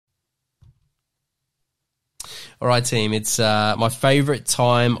All right, team, it's my favourite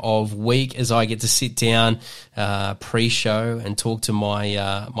time of week as I get to sit down pre-show and talk to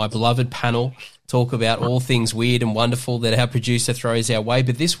my beloved panel, talk about all things weird and wonderful that our producer throws our way.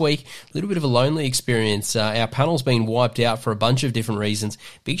 But this week, a little bit of a lonely experience. Our panel's been wiped out for a bunch of different reasons.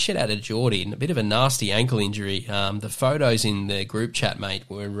 Big shout out to Geordie, and a bit of a nasty ankle injury. The photos in the group chat, mate,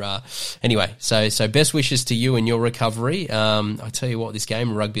 were... anyway, so best wishes to you and your recovery. I tell you what, this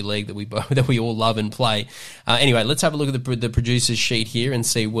game of rugby league that we all love and play. Anyway, let's have a look at the producer's sheet here and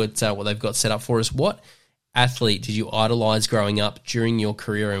see what they've got set up for us. What athlete did you idolise growing up during your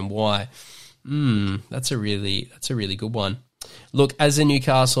career and why? That's a really good one. Look, as a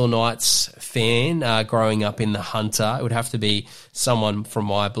Newcastle Knights fan, growing up in the Hunter, it would have to be someone from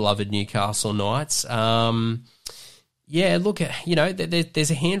my beloved Newcastle Knights. Yeah, look,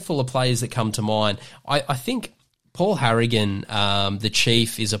 there's a handful of players that come to mind. I think Paul Harrigan, the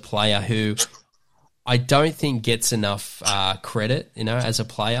Chief, is a player who I don't think gets enough credit, as a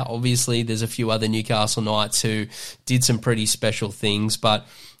player. Obviously, there's a few other Newcastle Knights who did some pretty special things, but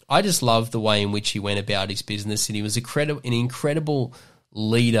I just love the way in which he went about his business, and he was an incredible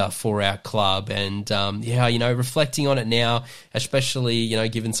leader for our club. And, reflecting on it now, especially,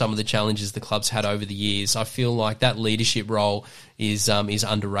 given some of the challenges the club's had over the years, I feel like that leadership role is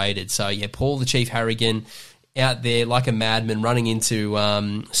underrated. So, yeah, Paul the Chief Harrigan out there like a madman running into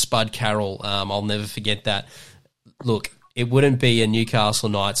Spud Carroll. I'll never forget that. Look, it wouldn't be a Newcastle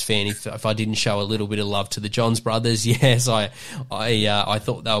Knights fan if I didn't show a little bit of love to the Johns brothers. Yes, I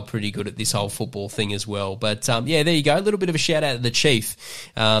thought they were pretty good at this whole football thing as well. But, there you go. A little bit of a shout-out to the Chief.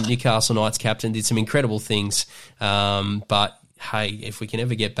 Newcastle Knights captain did some incredible things. But, hey, if we can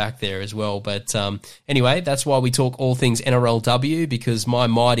ever get back there as well. But, anyway, that's why we talk all things NRLW, because my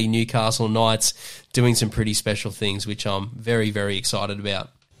mighty Newcastle Knights doing some pretty special things, which I'm very, very excited about.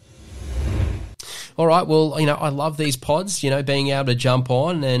 All right, well, I love these pods, being able to jump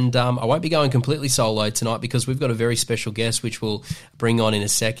on, and I won't be going completely solo tonight because we've got a very special guest which we'll bring on in a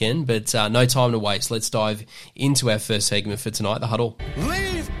second, but no time to waste. Let's dive into our first segment for tonight, The Huddle.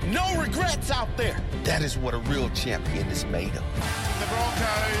 Leave no regrets out there. That is what a real champion is made of. The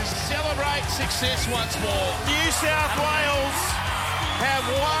Broncos celebrate success once more. New South Wales have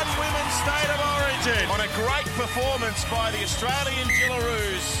won Women's State of Origin on a great performance by the Australian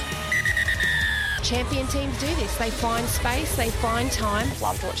Gillaroos. Champion teams do this. They find space, they find time.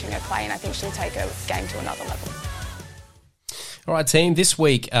 Loved watching her play, and I think she'll take her game to another level. All right, team, this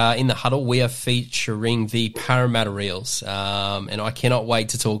week in The Huddle, we are featuring the Parramatta Eels, and I cannot wait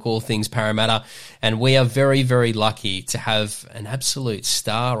to talk all things Parramatta, and we are very, very lucky to have an absolute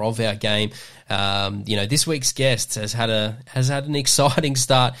star of our game. This week's guest has had an exciting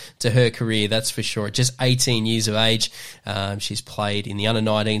start to her career, that's for sure. At just 18 years of age, she's played in the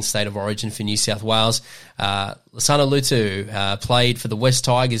under-19 State of Origin for New South Wales. Losana Lutu played for the West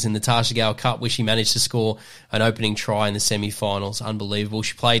Tigers in the Tasha Gale Cup, where she managed to score an opening try in the semi-finals. Unbelievable.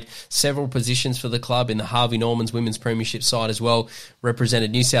 She played several positions for the club in the Harvey Norman's Women's Premiership side as well,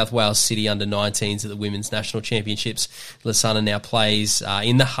 represented New South Wales City under-19s at the Women's National Championships. Losana now plays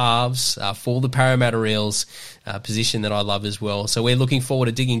in the halves for the Parramatta Eels, position that I love as well. So we're looking forward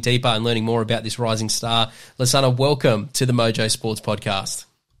to digging deeper and learning more about this rising star. Losana, welcome to the Mojo Sports Podcast.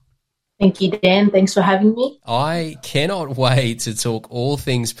 Thank you, Dan. Thanks for having me. I cannot wait to talk all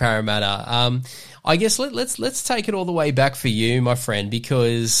things Parramatta. I guess let's take it all the way back for you, my friend,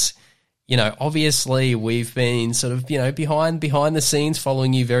 because obviously we've been sort of behind the scenes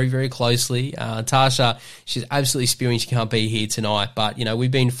following you very, very closely. Tasha, she's absolutely spewing she can't be here tonight, but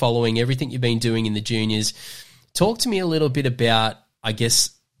we've been following everything you've been doing in the juniors. Talk to me a little bit about, I guess,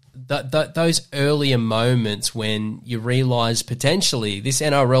 those earlier moments when you realise potentially this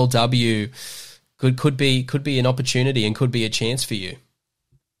NRLW could be an opportunity and could be a chance for you.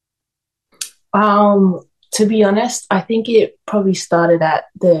 To be honest, I think it probably started at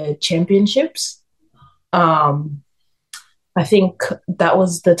the championships. I think that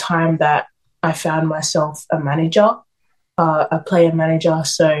was the time that I found myself a manager, a player manager.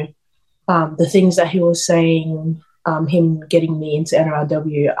 So the things that he was saying, him getting me into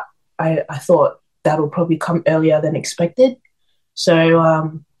NRLW, I thought that will probably come earlier than expected.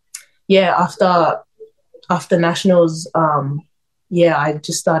 So, after Nationals, I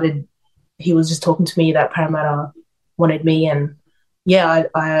just started, he was just talking to me that Parramatta wanted me, and I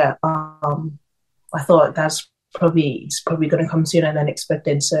thought it's probably going to come sooner than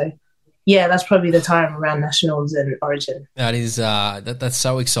expected. So, yeah, that's probably the time around Nationals and Origin. That is that's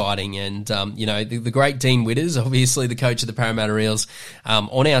so exciting, and the great Dean Witters, obviously the coach of the Parramatta Eels,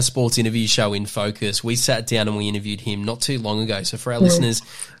 on our sports interview show In Focus, we sat down and we interviewed him not too long ago. So for our listeners,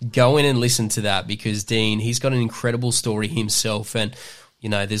 go in and listen to that, because Dean, he's got an incredible story himself, and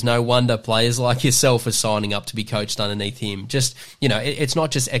there's no wonder players like yourself are signing up to be coached underneath him. Just, it's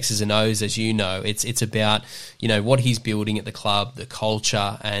not just X's and O's, as you know. It's about, what he's building at the club, the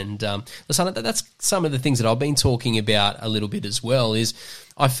culture. And, Losana, that's some of the things that I've been talking about a little bit as well, is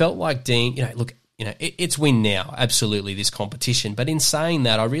I felt like Dean, it's win now, absolutely, this competition. But in saying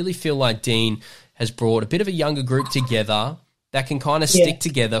that, I really feel like Dean has brought a bit of a younger group together that can kind of stick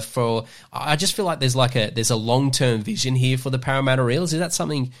together for. I just feel like there's a long-term vision here for the Parramatta Eels. Is that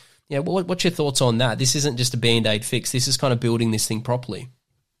something? What's your thoughts on that? This isn't just a Band-Aid fix. This is kind of building this thing properly.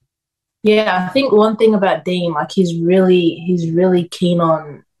 Yeah, I think one thing about Dean, like he's really keen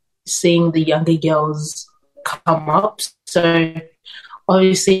on seeing the younger girls come up. So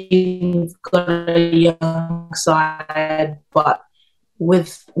obviously we've got a young side, but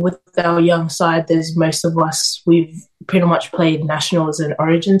with our young side, there's most of us, we've pretty much played Nationals and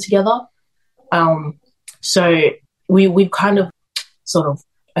Origin together. So we've kind of sort of,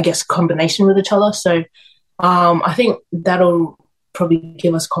 I guess, combination with each other. So I think that'll probably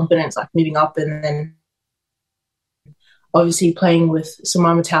give us confidence, like moving up, and then obviously playing with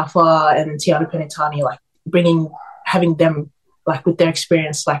Samama Taufa and Tiana Penitani, like having them like with their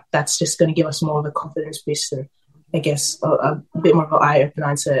experience, like that's just going to give us more of a confidence boost, and I guess a bit more of an eye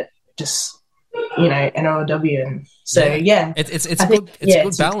opener to just NRLW. And so it's a good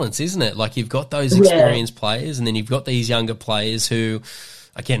balance, isn't it? Like you've got those experienced players, and then you've got these younger players who,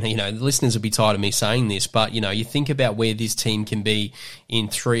 again, the listeners will be tired of me saying this, but you think about where this team can be in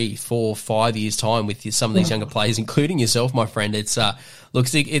 3, 4, 5 years' time with some of these younger players, including yourself, my friend. It's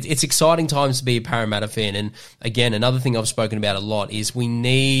it's exciting times to be a Parramatta fan. And again, another thing I've spoken about a lot is we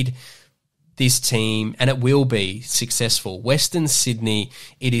need this team, and it will be successful. Western Sydney,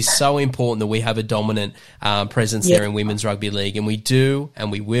 it is so important that we have a dominant presence there in women's rugby league, and we do,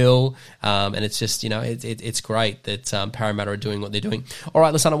 and we will, and it's just, it's great that Parramatta are doing what they're doing. All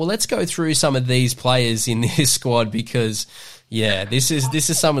right, Losana, well, let's go through some of these players in this squad, because this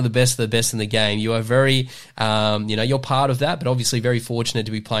is some of the best in the game. You are very, you're part of that, but obviously very fortunate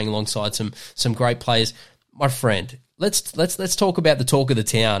to be playing alongside some great players. My friend, let's talk about the talk of the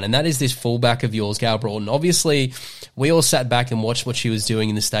town, and that is this fullback of yours, Gail Broughton. Obviously, we all sat back and watched what she was doing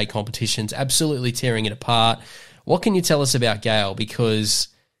in the state competitions, absolutely tearing it apart. What can you tell us about Gail? Because,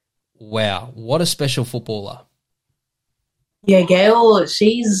 wow, what a special footballer. Yeah, Gail,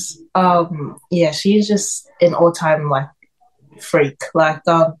 she's just an all-time like freak. Like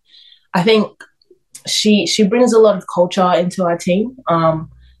I think she brings a lot of culture into our team.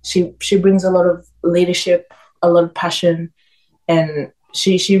 She brings a lot of leadership, a lot of passion, and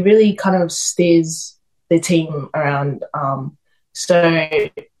she really kind of steers the team around. So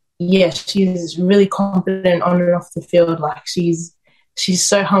she's really confident on and off the field. Like she's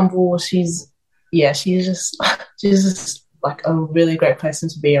so humble. She's just like a really great person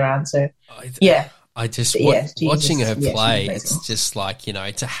to be around. So watching her play, it's just like,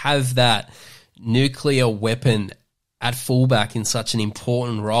 to have that nuclear weapon at fullback in such an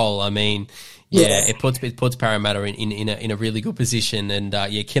important role. I mean, it puts Parramatta in a really good position, and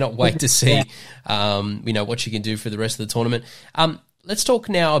cannot wait to see what she can do for the rest of the tournament. Let's talk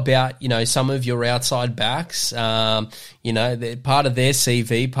now about some of your outside backs. Part of their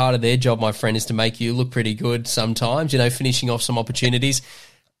CV, part of their job, my friend, is to make you look pretty good sometimes. Finishing off some opportunities.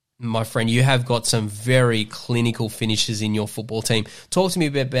 My friend, you have got some very clinical finishes in your football team. Talk to me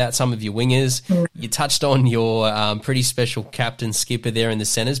a bit about some of your wingers. You touched on your pretty special captain skipper there in the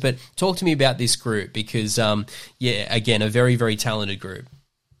centres, but talk to me about this group because, again, a very, very talented group.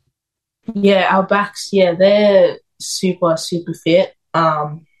 Yeah, our backs, they're super, super fit.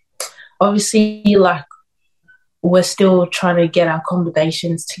 Obviously, like, we're still trying to get our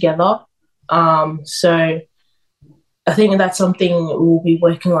combinations together. So I think that's something we'll be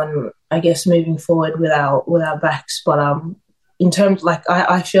working on, I guess, moving forward with our backs. But in terms, like,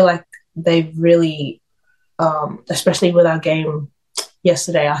 I feel like they've really, especially with our game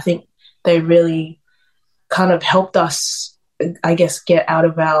yesterday, I think they really kind of helped us, I guess, get out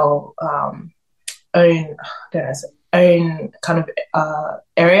of our own kind of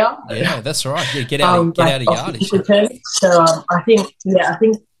area. Yeah, that's right. Yeah, get out of yardage. So I think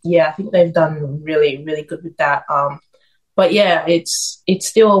they've done really, really good with that. But it's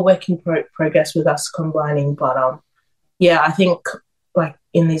still a work in progress with us combining. But I think like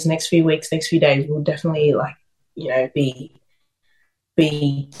in these next few weeks, next few days, we'll definitely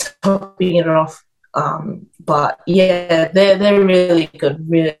be topping it off. But yeah, they're really good,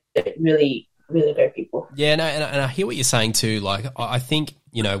 really, really, really great people. Yeah, no, and I hear what you're saying too. Like, I think,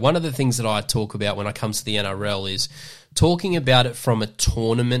 one of the things that I talk about when it comes to the NRL is talking about it from a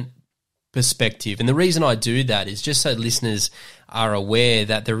tournament perspective. And the reason I do that is just so listeners are aware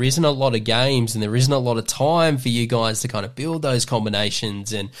that there isn't a lot of games and there isn't a lot of time for you guys to kind of build those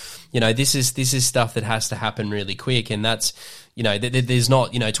combinations. And, this is stuff that has to happen really quick. And that's, there's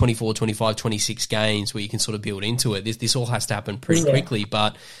not, 24, 25, 26 games where you can sort of build into it. This all has to happen pretty quickly.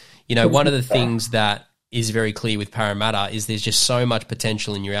 But, one of the things that is very clear with Parramatta is there's just so much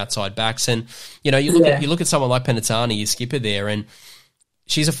potential in your outside backs. And, you look at someone like Penatani, your skipper there, and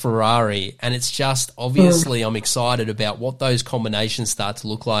she's a Ferrari, and it's just obviously I'm excited about what those combinations start to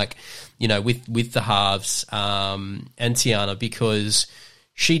look like, with the halves and Tiana, because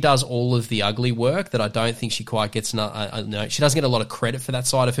she does all of the ugly work that I don't think she quite gets. She doesn't get a lot of credit for that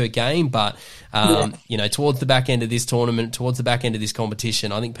side of her game, but towards the back end of this tournament, towards the back end of this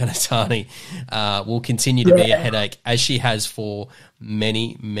competition, I think Penatani will continue to be a headache, as she has for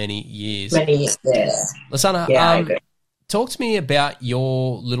many, many years. Losana, I agree. Talk to me about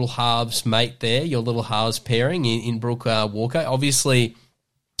your little halves mate there, your little halves pairing in Brooke Walker. Obviously,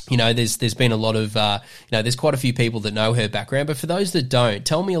 there's been a lot of, there's quite a few people that know her background, but for those that don't,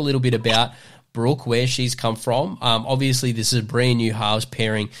 tell me a little bit about Brooke, where she's come from. Obviously, this is a brand new halves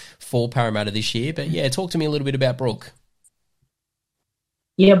pairing for Parramatta this year, but yeah, talk to me a little bit about Brooke.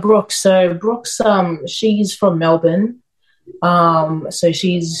 Yeah, Brooke. So Brooke's, she's from Melbourne. So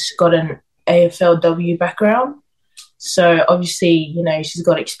she's got an AFLW background. So obviously, she's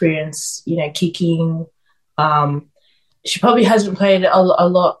got experience, kicking. She probably hasn't played a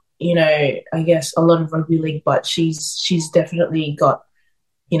lot, I guess a lot of rugby league, but she's definitely got,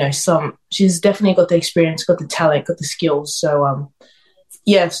 she's definitely got the experience, got the talent, got the skills. So,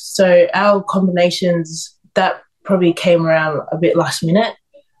 so our combinations, that probably came around a bit last minute,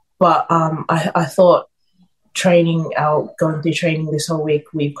 but I thought going through training this whole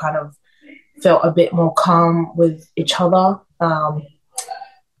week, we've kind of felt a bit more calm with each other.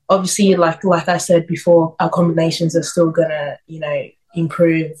 Obviously, like I said before, our combinations are still gonna,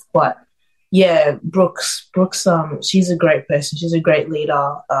 improve. But yeah, Brooks, she's a great person. She's a great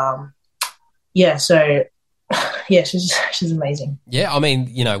leader. So yeah, she's amazing. Yeah, I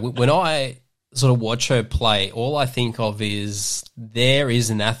mean, when I sort of watch her play, all I think of is there is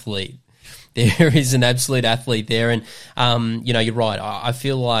an athlete. There is an absolute athlete there, and you're right. I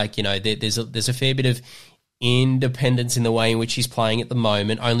feel like there's a fair bit of independence in the way in which she's playing at the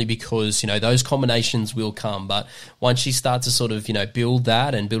moment, only because those combinations will come. But once she starts to sort of build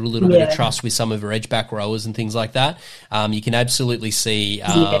that and build a little bit of trust with some of her edge back rowers and things like that, you can absolutely see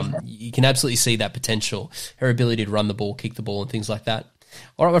that potential, her ability to run the ball, kick the ball, and things like that.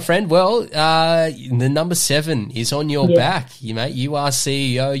 All right, my friend. Well, the number 7 is on your back. Mate, you are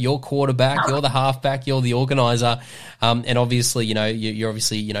CEO, you're quarterback, you're the halfback, you're the organizer, and obviously, you're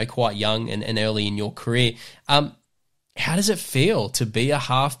obviously, quite young and early in your career. How does it feel to be a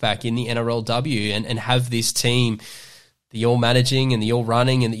halfback in the NRLW and have this team that you're managing and that you're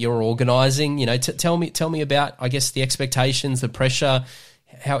running and that you're organising? Tell me about, I guess, the expectations, the pressure.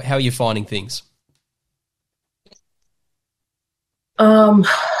 How are you finding things?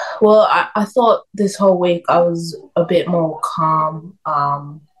 Well, I thought this whole week I was a bit more calm.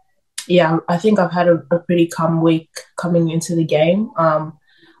 I think I've had a pretty calm week coming into the game.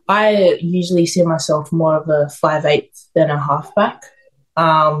 I usually see myself more of a 5'8" than a halfback.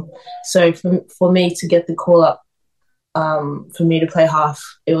 So for me to get the call up, for me to play half,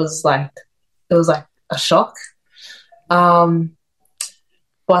 it was like a shock. But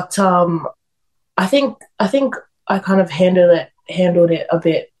I think I kind of handled it a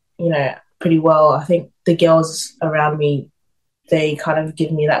bit, pretty well. I think the girls around me, they kind of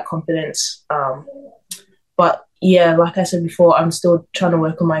give me that confidence. But yeah, like I said before, I'm still trying to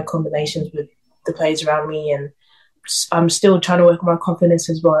work on my combinations with the players around me, and I'm still trying to work on my confidence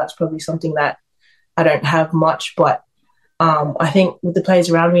as well. That's probably something that I don't have much, but I think with the players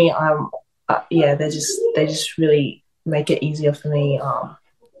around me, they just really make it easier for me.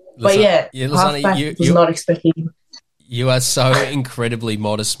 But yeah, halfback was not expecting. You are so incredibly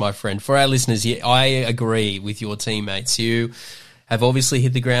modest, my friend. For our listeners, I agree with your teammates. You have obviously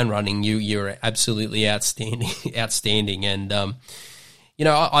hit the ground running. You're absolutely outstanding, and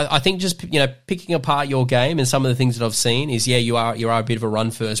I think just, picking apart your game and some of the things that I've seen is, you are a bit of a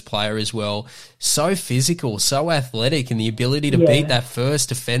run-first player as well. So physical, so athletic, and the ability to beat that first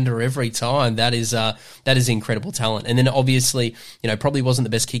defender every time, that is incredible talent. And then obviously, probably wasn't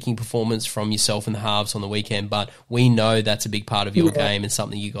the best kicking performance from yourself in the halves on the weekend, but we know that's a big part of your game and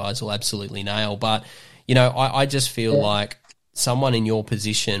something you guys will absolutely nail. But, I just feel like someone in your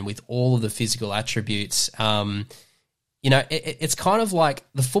position with all of the physical attributes, it's kind of like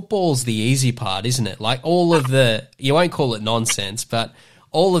the football's the easy part, isn't it? Like all of you won't call it nonsense, but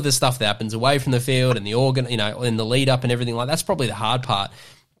all of the stuff that happens away from the field and the organ, and the lead up and everything like that's probably the hard part.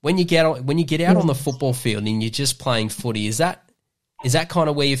 When you get out on the football field and you're just playing footy, is that kind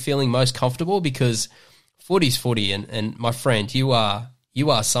of where you're feeling most comfortable? Because footy's footy, and my friend, you are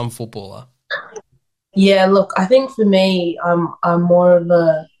some footballer. Yeah, look, I think for me, I'm more of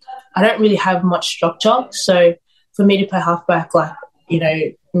I don't really have much structure, so for me to play halfback,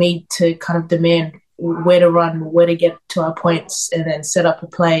 me to kind of demand where to run, where to get to our points, and then set up a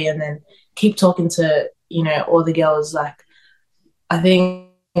play, and then keep talking to, all the girls. I think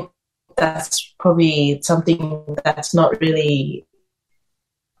that's probably something that's not really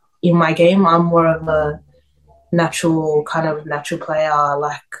in my game. I'm more of a natural player.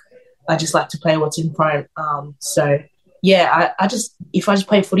 I just like to play what's in front. I just, if I just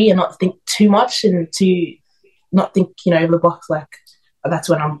play footy and not think too much and to not think, over the box, that's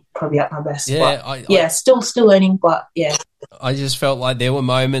when I'm probably at my best. Yeah, but, still learning, but yeah. I just felt like there were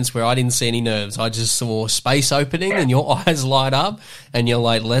moments where I didn't see any nerves. I just saw space opening and your eyes light up and you're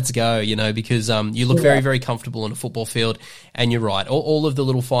like, let's go, because you look very, very comfortable on a football field. And you're right. All of the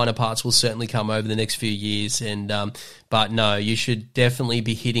little finer parts will certainly come over the next few years. But no, you should definitely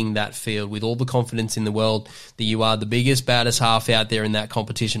be hitting that field with all the confidence in the world that you are the biggest, baddest half out there in that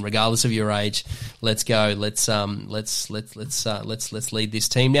competition, regardless of your age. Let's go. Let's lead this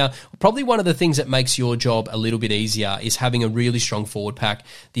team. Now, probably one of the things that makes your job a little bit easier is having a really strong forward pack,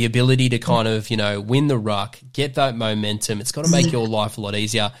 the ability to kind of, win the ruck, get that momentum. It's got to make your life a lot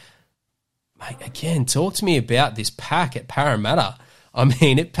easier. Mate, again, talk to me about this pack at Parramatta. I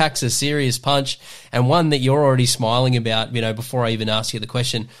mean, it packs a serious punch, and one that you're already smiling about, before I even ask you the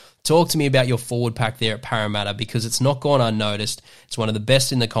question. Talk to me about your forward pack there at Parramatta, because it's not gone unnoticed. It's one of the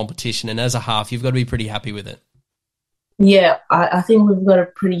best in the competition, and as a half, you've got to be pretty happy with it. Yeah, I think we've got a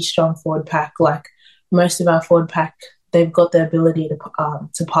pretty strong forward pack. Most of our forward pack, they've got the ability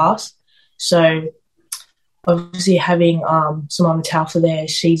to pass. So obviously having Simone Taufa there,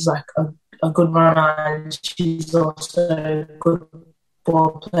 she's a good runner, and she's also a good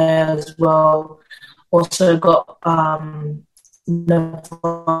ball player as well. Also got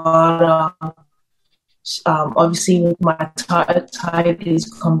Nevada. Obviously with my Tigers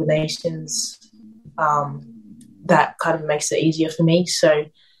combinations, that kind of makes it easier for me. So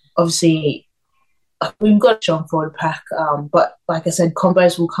obviously we've got a strong forward pack, but like I said,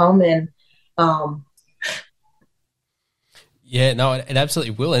 combos will come and yeah, no, it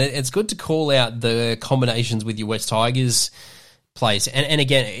absolutely will. And it's good to call out the combinations with your West Tigers place. And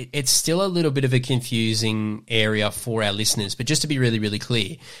again, it's still a little bit of a confusing area for our listeners, but just to be really, really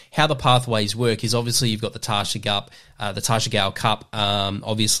clear, how the pathways work is obviously you've got the Tarsha Gale Cup,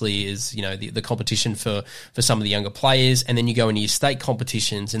 obviously is, the competition for some of the younger players. And then you go into your state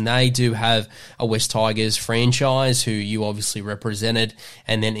competitions, and they do have a West Tigers franchise who you obviously represented.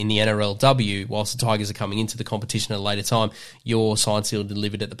 And then in the NRLW, whilst the Tigers are coming into the competition at a later time, your sign seal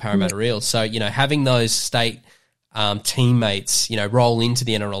delivered at the Parramatta Eels. So, having those state teammates, roll into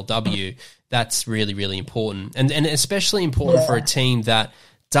the NRLW, that's really, really important. And especially important for a team that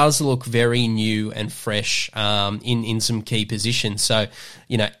does look very new and fresh in some key positions. So,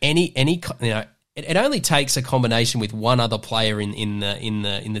 it only takes a combination with one other player in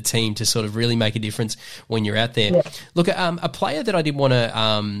the team to sort of really make a difference when you're out there. Yeah. Look, a player that I did want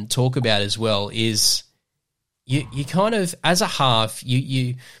to talk about as well is you kind of, as a half,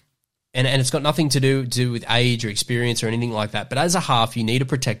 and it's got nothing to do with age or experience or anything like that. But as a half, you need a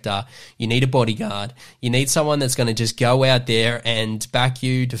protector, you need a bodyguard, you need someone that's going to just go out there and back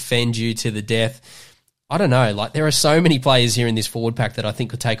you, defend you to the death. I don't know, there are so many players here in this forward pack that I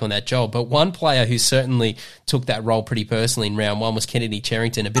think could take on that job. But one player who certainly took that role pretty personally in round one was Kennedy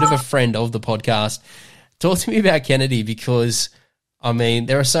Cherrington, a bit of a friend of the podcast. Talk to me about Kennedy, because I mean,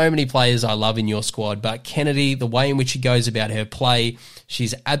 there are so many players I love in your squad, but Kennedy, the way in which she goes about her play,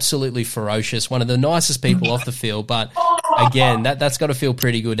 she's absolutely ferocious, one of the nicest people off the field. But again, that's got to feel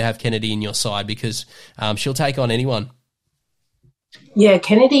pretty good to have Kennedy in your side, because she'll take on anyone. Yeah,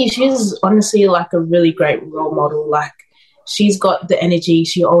 Kennedy, she's honestly a really great role model. She's got the energy.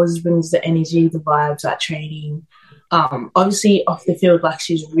 She always brings the energy, the vibes at training. Obviously off the field, like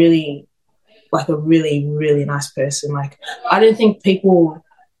she's really like a really, really nice person. Like I don't think people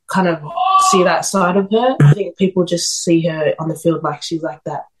kind of see that side of her. I think people just see her on the field like she's like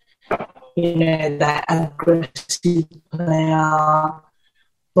that, that aggressive player.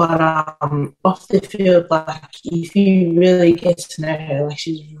 But off the field, like if you really get to know her, like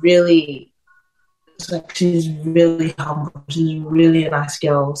she's really humble. She's really a nice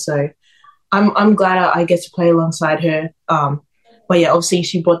girl. So I'm glad I get to play alongside her. But yeah, obviously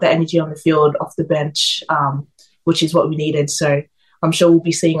she brought that energy on the field off the bench, which is what we needed. So I'm sure we'll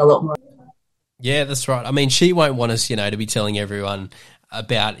be seeing a lot more. Yeah, that's right. I mean, she won't want us, to be telling everyone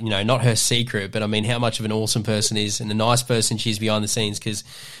about, not her secret, but I mean, how much of an awesome person is and a nice person she is behind the scenes because,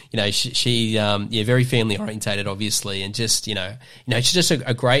 she very family orientated, obviously, and just, she's just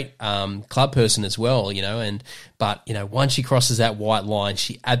a great club person as well, but once she crosses that white line,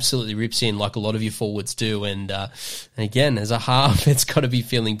 she absolutely rips in like a lot of your forwards do. And again, as a half, it's got to be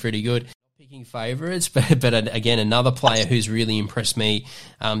feeling pretty good. Favourites, but again, another player who's really impressed me,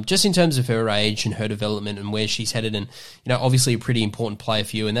 just in terms of her age and her development and where she's headed, and obviously a pretty important player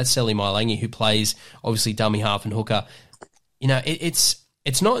for you, and that's Sally Mailangi, who plays obviously dummy half and hooker.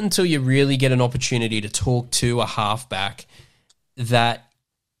 It's not until you really get an opportunity to talk to a halfback that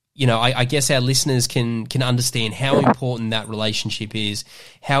I guess our listeners can understand how important that relationship is,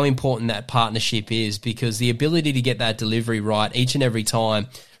 how important that partnership is, because the ability to get that delivery right each and every time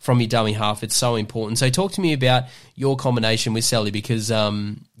from your dummy half, it's so important. So talk to me about your combination with Sally because,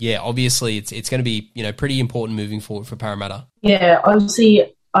 obviously it's going to be, pretty important moving forward for Parramatta. Yeah,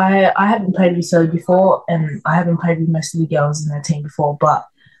 obviously I haven't played with Sally before and I haven't played with most of the girls in the team before, but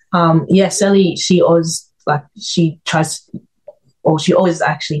Sally, she always actually tries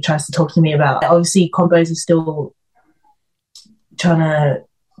to talk to me about. Obviously, combos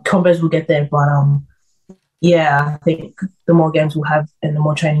will get there, but I think the more games we'll have and the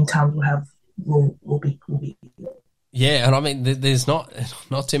more training time we'll have, will be. Yeah, and I mean, there's not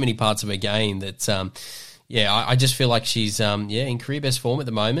too many parts of her game that. I just feel like she's in career best form at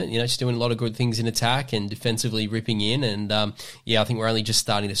the moment. She's doing a lot of good things in attack and defensively ripping in, and I think we're only just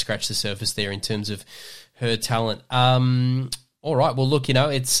starting to scratch the surface there in terms of her talent. All right. Well, look,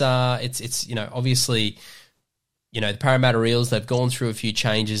 it's obviously, the Parramatta Eels, they've gone through a few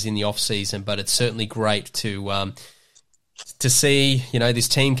changes in the off season, but it's certainly great to see, this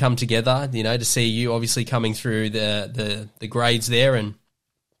team come together, to see you obviously coming through the grades there. And,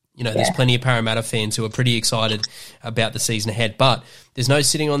 there's plenty of Parramatta fans who are pretty excited about the season ahead, but there's no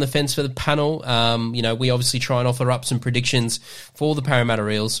sitting on the fence for the panel. We obviously try and offer up some predictions for the Parramatta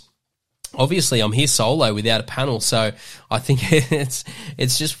Eels. Obviously, I'm here solo without a panel, so I think it's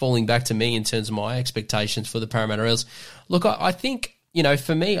just falling back to me in terms of my expectations for the Parramatta Eels. Look, I think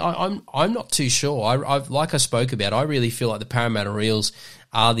for me, I'm not too sure. Like I spoke about, I really feel like the Parramatta Eels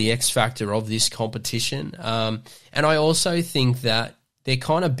are the X factor of this competition, and I also think that they're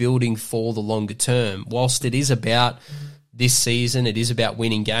kind of building for the longer term. Whilst it is about this season, it is about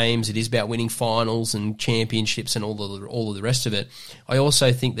winning games, it is about winning finals and championships and all of the rest of it. I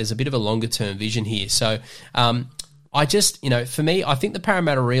also think there's a bit of a longer term vision here. So I just, for me, I think the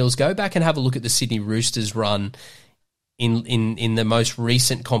Parramatta Eels, go back and have a look at the Sydney Roosters run in the most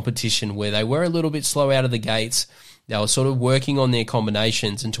recent competition where they were a little bit slow out of the gates. They were sort of working on their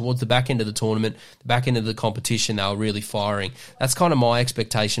combinations, and towards the back end of the tournament, the back end of the competition, they were really firing. That's kind of my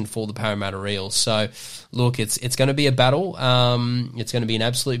expectation for the Parramatta Eels. So, look, it's going to be a battle. It's going to be an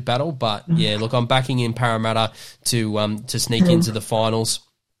absolute battle. But yeah, look, I'm backing in Parramatta to sneak into the finals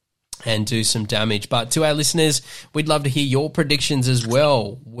and do some damage. But to our listeners, we'd love to hear your predictions as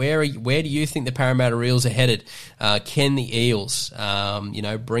well. Where do you think the Parramatta Eels are headed? Can the Eels,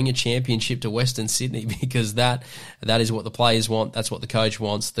 bring a championship to Western Sydney? Because that is what the players want. That's what the coach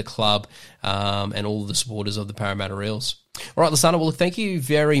wants, the club, and all the supporters of the Parramatta Eels. All right, Losana, well, thank you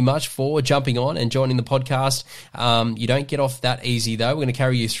very much for jumping on and joining the podcast. You don't get off that easy, though. We're going to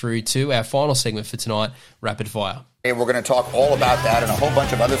carry you through to our final segment for tonight, Rapid Fire. And we're going to talk all about that and a whole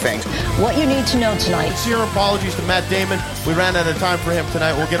bunch of other things. What you need to know tonight. Sincere apologies to Matt Damon. We ran out of time for him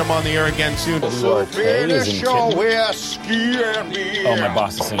tonight. We'll get him on the air again soon. Oh, my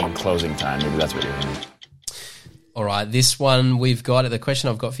boss is singing Closing Time. Maybe that's what you're hearing. All right, this one we've got, the question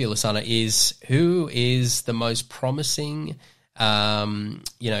I've got for you, Losana, is who is the most promising,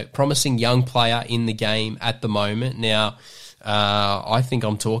 promising young player in the game at the moment? Now, I think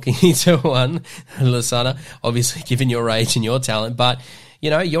I'm talking to one, Losana, obviously given your age and your talent, but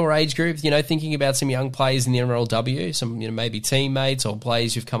your age group, thinking about some young players in the NRLW, some, maybe teammates or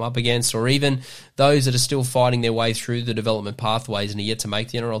players you've come up against, or even those that are still fighting their way through the development pathways and are yet to make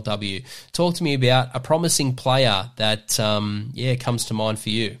the NRLW. Talk to me about a promising player that, comes to mind for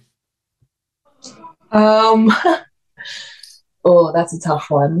you. Oh, that's a tough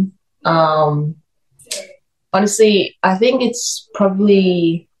one. Honestly, I think it's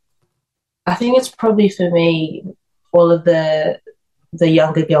probably for me, all of the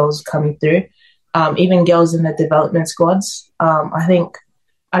younger girls coming through, even girls in the development squads. I think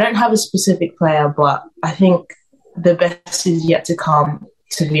I don't have a specific player, but I think the best is yet to come,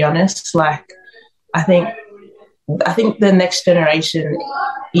 to be honest. Like, I think the next generation,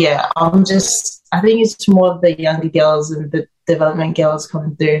 I think it's more of the younger girls and the development girls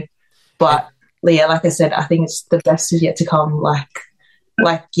coming through. But yeah, like I said, I think it's the best is yet to come.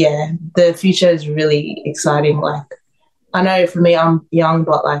 The future is really exciting. Like, I know for me, I'm young,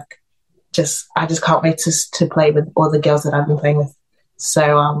 but I just can't wait to play with all the girls that I've been playing with.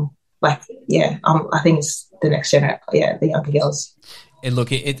 So, I think it's the next generation, the younger girls. And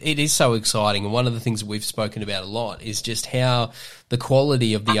look, it is so exciting. And one of the things that we've spoken about a lot is just how the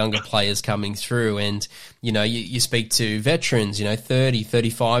quality of the younger players coming through. And, you speak to veterans, 30,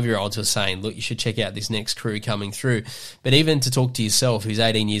 35-year-olds who are saying, look, you should check out this next crew coming through. But even to talk to yourself, who's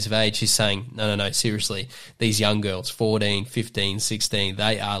 18 years of age, who's saying, no, seriously, these young girls, 14, 15, 16,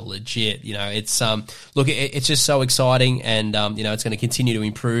 they are legit. It's just so exciting. And, it's going to continue to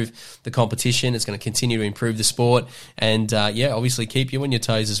improve the competition. It's going to continue to improve the sport. And, obviously keep you on your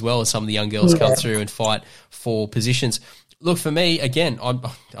toes as well as some of the young girls come through and fight for positions. Look, for me, again,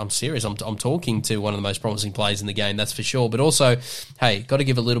 I'm serious. I'm talking to one of the most promising players in the game, that's for sure. But also, hey, got to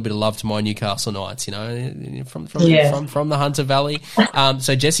give a little bit of love to my Newcastle Knights, from the Hunter Valley.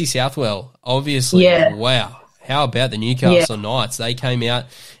 So Jessie Southwell, obviously, wow. How about the Newcastle Knights? They came out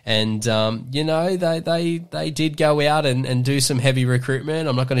and, they did go out and do some heavy recruitment.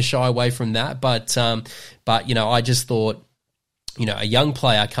 I'm not going to shy away from that. But I just thought, a young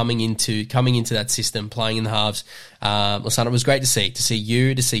player coming into that system, playing in the halves. Losana, it was great to see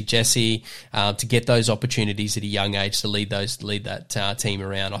you, to see Jessie, to get those opportunities at a young age to lead that team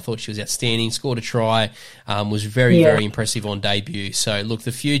around. I thought she was outstanding, scored a try, was very, very impressive on debut. So look,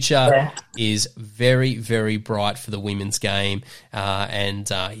 the future is very, very bright for the women's game. How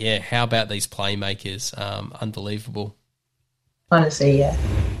about these playmakers? Unbelievable. Honestly, yeah.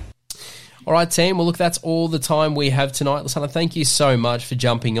 All right, team. Well, look, that's all the time we have tonight. Losana, thank you so much for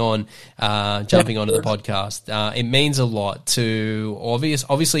jumping onto the podcast. It means a lot to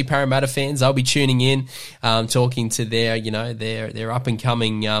obviously Parramatta fans. They'll be tuning in, talking to their up and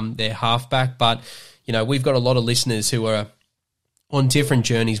coming their halfback. But we've got a lot of listeners who are on different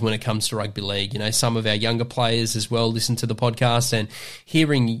journeys when it comes to rugby league. Some of our younger players as well listen to the podcast, and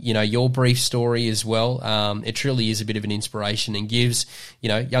hearing, your brief story as well. It truly is a bit of an inspiration and gives,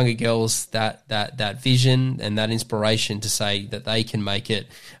 younger girls that vision and that inspiration to say that they can make it.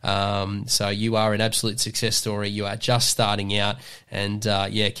 So you are an absolute success story. You are just starting out, and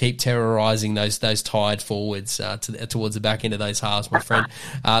keep terrorizing those tired forwards towards the back end of those halves, my friend.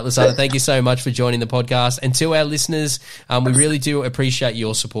 Losana, thank you so much for joining the podcast. And to our listeners, we really do appreciate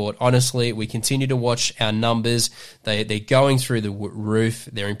your support. Honestly, we continue to watch our numbers. They're going through the roof.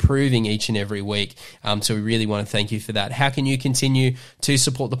 They're improving each and every week. So we really want to thank you for that. How can you continue to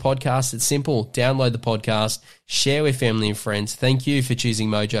support the podcast? It's simple. Download the podcast, share with family and friends. Thank you for choosing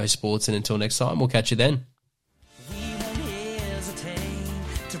Mojo Sports, and until next time, we'll catch you then.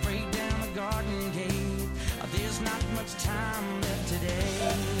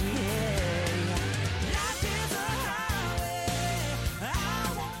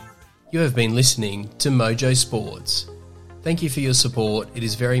 You have been listening to Mojo Sports. Thank you for your support. It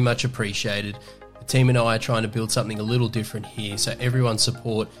is very much appreciated. The team and I are trying to build something a little different here, so everyone's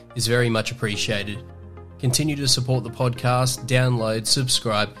support is very much appreciated. Continue to support the podcast, download,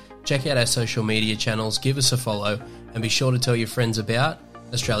 subscribe, check out our social media channels, give us a follow, and be sure to tell your friends about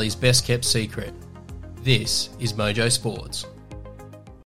Australia's best kept secret. This is Mojo Sports.